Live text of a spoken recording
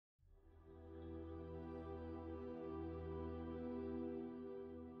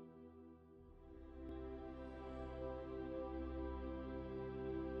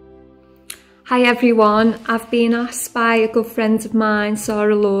Hi everyone, I've been asked by a good friend of mine,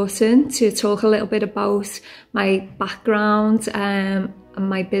 Sarah Lawton, to talk a little bit about my background and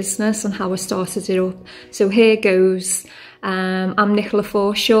my business and how I started it up. So here goes. I'm Nicola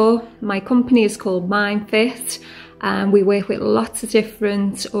Forshaw. My company is called Mindfit. We work with lots of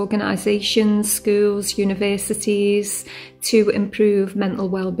different organisations, schools, universities to improve mental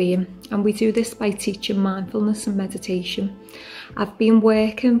well-being. And we do this by teaching mindfulness and meditation. I've been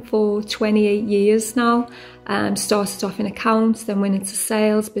working for 28 years now. Started off in accounts, then went into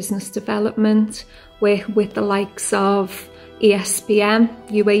sales, business development, working with the likes of ESPN,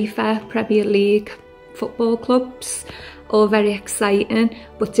 UEFA, Premier League, football clubs. All very exciting,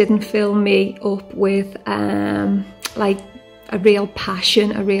 but didn't fill me up with like a real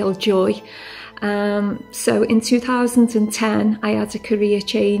passion, a real joy. So in 2010, I had a career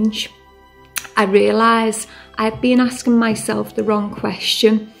change. I realised I'd been asking myself the wrong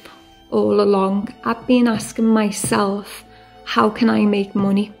question all along. I'd been asking myself, how can I make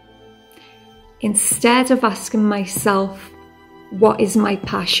money? Instead of asking myself, what is my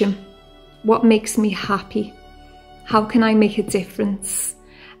passion? What makes me happy? How can I make a difference?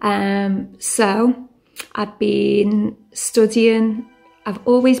 So I've been studying. I've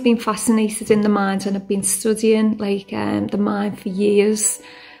always been fascinated in the mind, and I've been studying like the mind for years.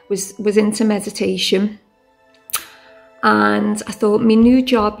 Was into meditation, and I thought my new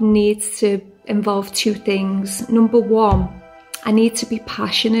job needs to involve two things. Number one, I need to be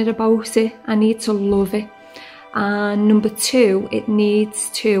passionate about it. I need to love it. And number two, it needs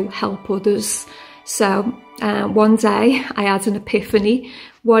to help others. So one day I had an epiphany.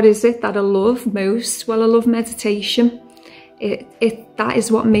 What is it that I love most? Well, I love meditation. That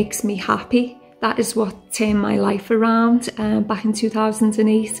is what makes me happy. That is what turned my life around back in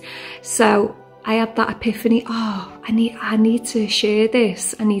 2008. So I had that epiphany. Oh, I need to share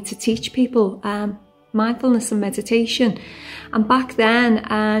this. I need to teach people mindfulness and meditation. And back then,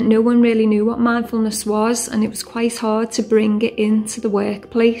 no one really knew what mindfulness was, and it was quite hard to bring it into the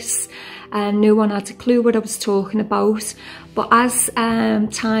workplace. No one had a clue what I was talking about. But as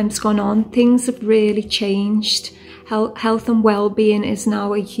time's gone on, things have really changed. Health and well-being is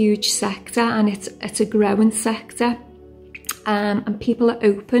now a huge sector, and it's a growing sector. And people are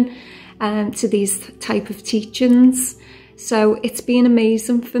open to these type of teachings. So it's been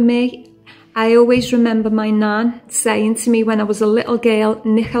amazing for me. I always remember my nan saying to me when I was a little girl,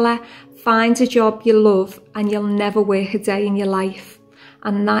 Nicola, find a job you love and you'll never work a day in your life.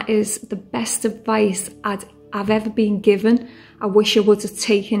 And that is the best advice I've ever been given. I wish I would have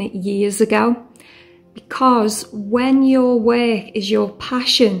taken it years ago. Because when your work is your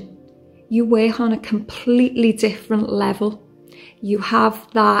passion, you work on a completely different level. You have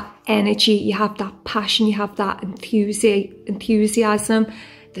that energy, you have that passion, you have that enthusiasm,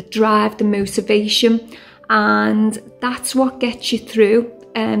 the drive, the motivation, and that's what gets you through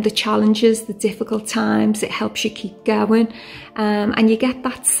the challenges, the difficult times. It helps you keep going, and you get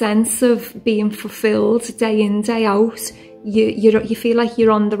that sense of being fulfilled day in, day out. You feel like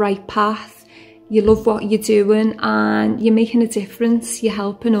you're on the right path. You love what you're doing and you're making a difference, you're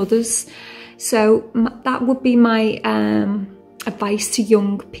helping others. So that would be my advice to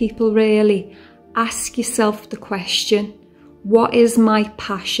young people really. Ask yourself the question, what is my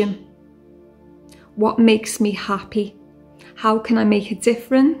passion? What makes me happy? How can I make a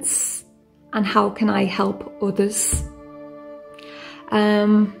difference? And how can I help others?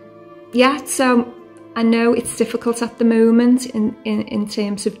 Yeah, so I know it's difficult at the moment in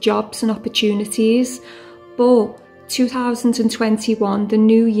terms of jobs and opportunities, but 2021, the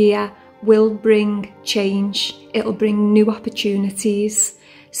new year, will bring change. It'll bring new opportunities.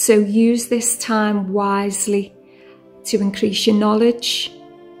 So use this time wisely to increase your knowledge,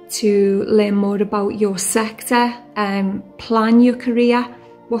 to learn more about your sector, plan your career.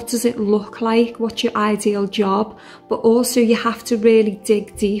 What does it look like? What's your ideal job? But also you have to really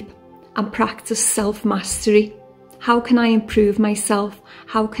dig deep and practice self-mastery. How can I improve myself?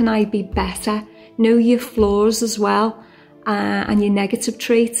 How can I be better? Know your flaws as well, and your negative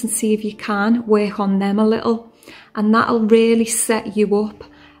traits, and see if you can work on them a little. And that'll really set you up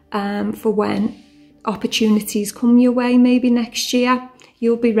for when opportunities come your way, maybe next year.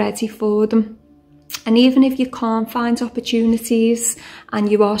 You'll be ready for them. And even if you can't find opportunities and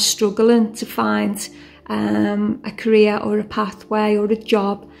you are struggling to find a career or a pathway or a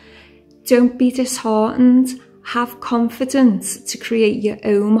job, don't be disheartened. Have confidence to create your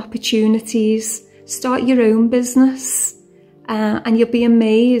own opportunities. Start your own business, and you'll be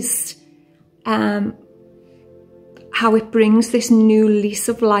amazed how it brings this new lease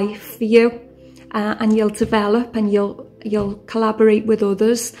of life for you. And you'll develop, and you'll you'll collaborate with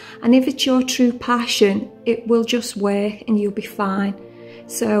others, and if it's your true passion, it will just work and you'll be fine.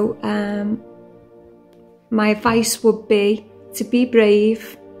 So my advice would be to be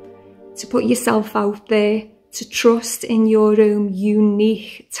brave, to put yourself out there, to trust in your own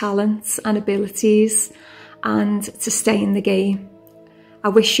unique talents and abilities, and to stay in the game. I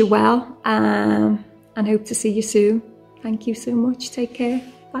wish you well and hope to see you soon. Thank you so much. Take care.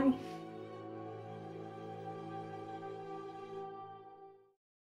 Bye.